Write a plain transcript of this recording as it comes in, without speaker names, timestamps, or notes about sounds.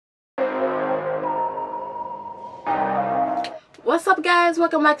What's up guys,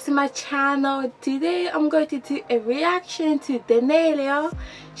 welcome back to my channel. Today I'm going to do a reaction to Daneliya.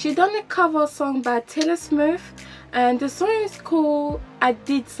 She done a cover song by Taylor Swift and the song is called I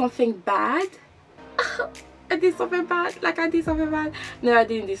Did Something Bad. I did something bad, like I did something bad. No, I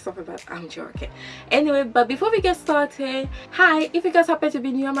didn't do something bad, I'm joking. Anyway, but before we get started, hi, if you guys happen to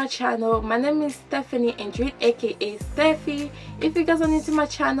be new on my channel, my name is Stephanie Andrew, aka Steffi. If you guys are new to my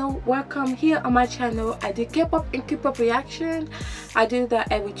channel, welcome. Here on my channel I do K-pop and K-pop reaction. I do that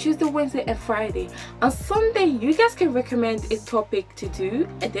every Tuesday, Wednesday and Friday. On Sunday you guys can recommend a topic to do,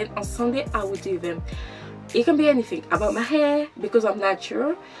 and then on Sunday I will do them. It can be anything about my hair because I'm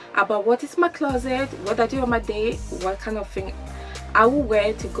natural, about what is my closet, what I do on my day, what kind of thing I will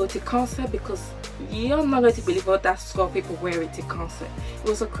wear to go to concert, because you're not going to believe what that score people wear it to concert. It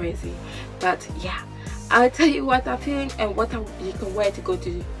was so crazy. But yeah, I'll tell you what I think and what you can wear to go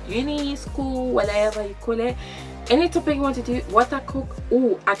to uni, school, whatever you call it. Any topic you want to do, what I cook.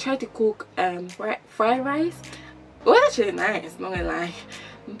 Oh, I tried to cook fried rice. It was actually nice, not gonna lie.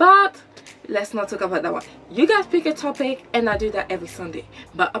 But let's not talk about that one. You guys pick a topic and I do that every Sunday.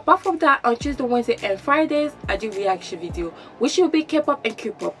 But apart from that, on Tuesday, Wednesday and Fridays I do reaction video, which will be K-pop and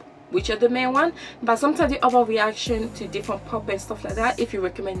K-pop, which are the main one. But sometimes the other reaction to different pop and stuff like that. If you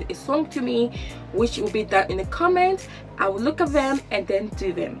recommend a song to me, which will be down in the comments, I will look at them and then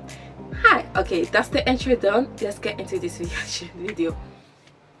do them. Hi, okay, that's the intro done. Let's get into this reaction video.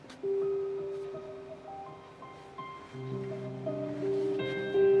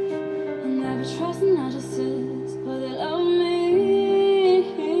 Trust narcissists, but they love me.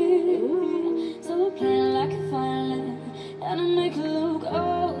 So we're playing like a violin, and I make it look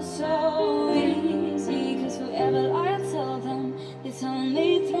oh so easy. Cause whoever I tell them, it's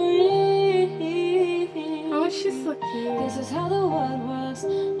only three. Oh, she's so cute. This is how the world works.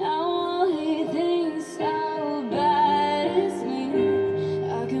 Now all he thinks how bad is me.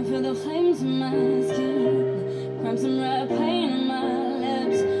 I can feel the flames in my skin, crimson red pain in my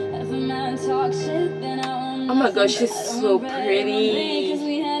lips. Talk shit, then I oh my gosh, she's so pretty.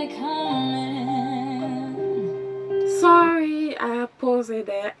 Sorry, I paused it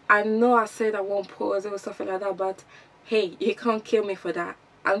there. I know I said I won't pause it or something like that, but hey, you can't kill me for that.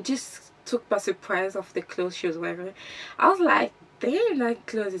 I'm just took by surprise of the clothes she was wearing. I was like, damn, that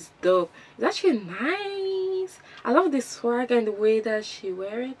clothes is dope. It's actually nice. I love the swag and the way that she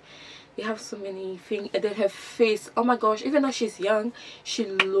wear it. You have so many things, and then her face, oh my gosh, even though she's young, she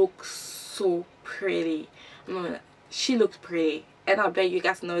looks so pretty. She looks pretty, and I bet you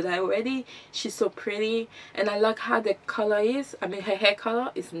guys know that already. She's so pretty, and I like how the color is. I mean, her hair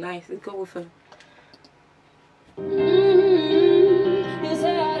color is nice. It goes with her.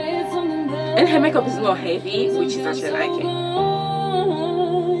 And her makeup is not heavy, which is actually liking.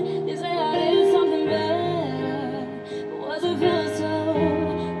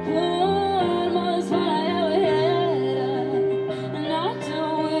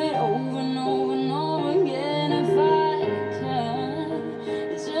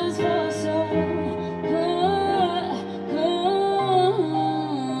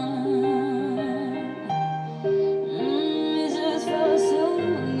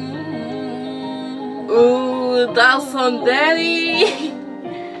 Ooh, that's on Daddy.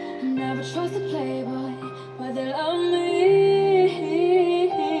 Never trust a playboy, but they love me.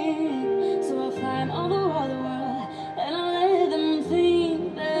 So I fly them all over the world, and I let them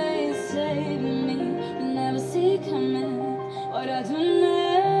think they save me. They never see coming what I do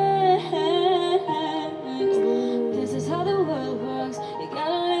next. This is how the world works. You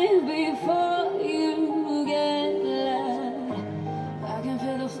gotta live before you get left. I can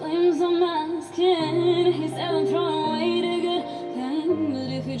feel the flames on my skin. He said I'm throwing away the good thing, but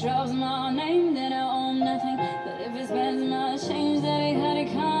if he drops my name, then I own nothing. But if he spends my change, then he had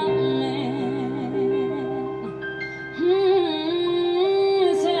it coming.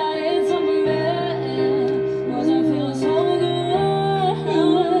 Say I did something bad, wasn't feeling so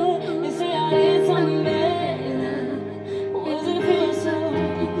good. They say I did something bad, wasn't feeling so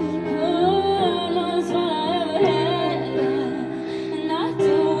good. Most fun I ever had, and I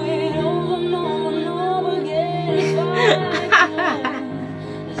do it over and over and over again. It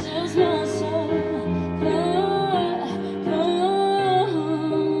just smells so good.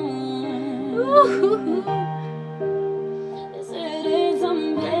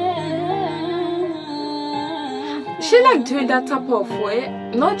 She like doing that type of way,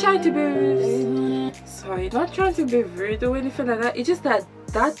 not trying to be not trying to be rude or anything like that. It's just that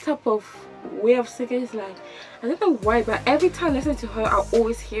type of way of singing is like, I don't know why, but every time I listen to her I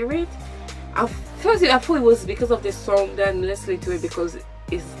always hear it. I thought it was because of the song that I'm listening to it, because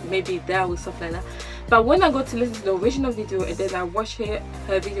it's maybe that or something like that. But when I go to listen to the original video and then I watch her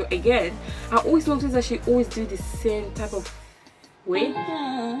video again, I always notice that she always do the same type of way.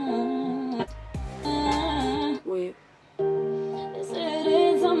 Wait.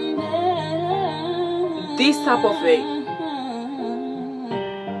 This type of way.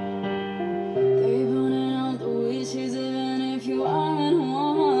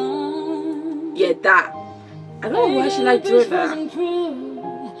 Yeah, that. I don't know why she like doing that.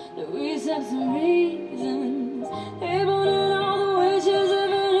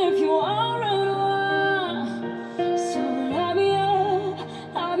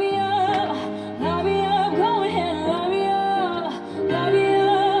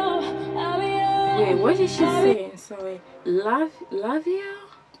 Wait, what did she say? Sorry. Love you?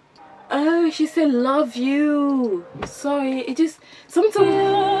 Oh, she said love you. Sorry, it just sometimes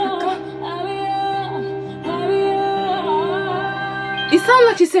it sounds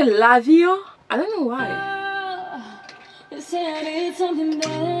like she said love you. I don't know why.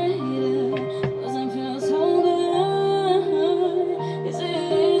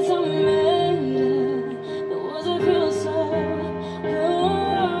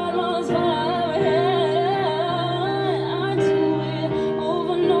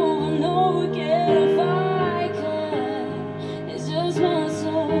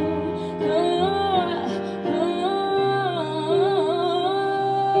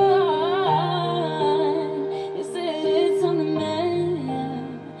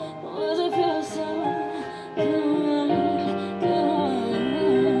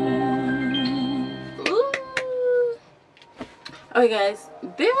 Okay guys,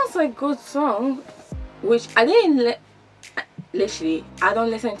 there was a good song which I didn't literally I don't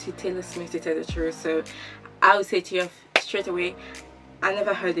listen to Taylor Swift, to tell the truth, so I would say to you straight away I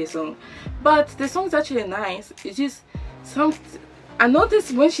never heard this song, but the song's actually nice. It's just some I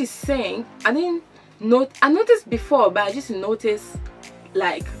noticed when she sang, I noticed before, but I just noticed,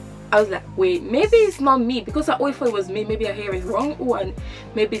 like, I was like, wait, maybe it's not me, because I always thought it was me. Maybe I hear it wrong, or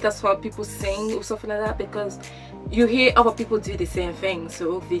maybe that's why people sing or something like that, because you hear other people do the same thing,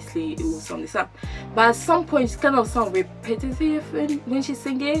 so obviously it will sound the same. But at some point it's kind of sound repetitive when she's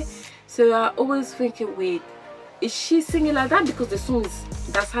singing, so I always think, wait, is she singing like that because the song is,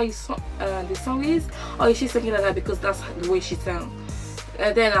 that's how the song is, or is she singing like that because that's the way she sounds?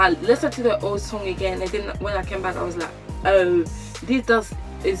 And then I listened to the old song again, and then when I came back I was like, oh, this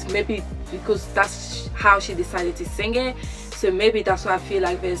is maybe because that's how she decided to sing it. So maybe that's why I feel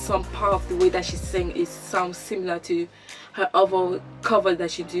like there's some part of the way that she sings, it sounds similar to her other cover that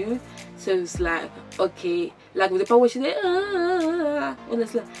she do. So it's like, okay, like with the part where she did,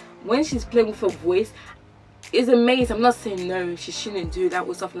 honestly, when she's playing with her voice, it's amazing. I'm not saying no, she shouldn't do that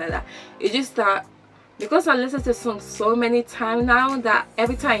or something like that. It's just that because I listen to the song so many times now, that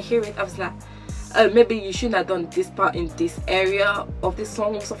every time I hear it I was like, oh, maybe you shouldn't have done this part in this area of the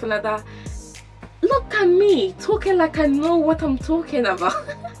song or something like that. Look at me talking like I know what I'm talking about.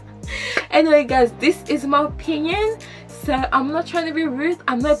 Anyway guys, this is my opinion, so I'm not trying to be rude.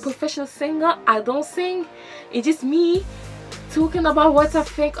 I'm not a professional singer, I don't sing. It's just me talking about what I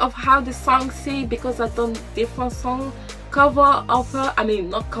think of how the song say, because I've done different song cover of her,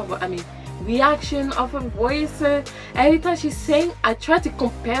 not cover, reaction of her voice. So every time she sing, I try to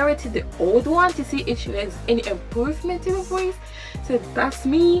compare it to the old one to see if there's any improvement in her voice. So that's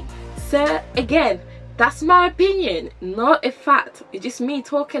me. So again, that's my opinion, not a fact. It's just me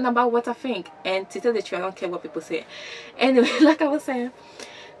talking about what I think, and to tell the truth, I don't care what people say. Anyway, like I was saying,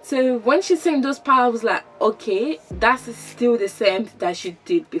 so when she sang those parts, I was like, okay, that's still the same that she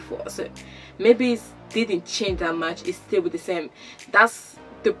did before. So maybe it didn't change that much, it's still the same. That's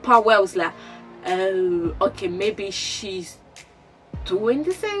the part where I was like, oh, okay, maybe she's doing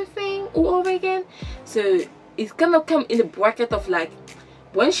the same thing all over again. So it's gonna come in the bracket of like,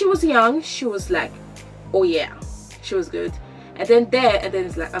 when she was young, she was like, oh yeah, she was good, and then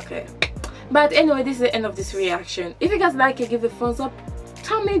it's like, okay. But anyway, this is the end of this reaction. If you guys like it, give it a thumbs up.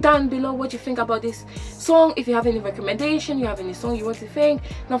 Tell me down below what you think about this song. If you have any recommendation, you have any song you want to think,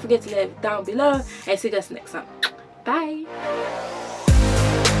 don't forget to leave it down below, and see you guys next time. Bye.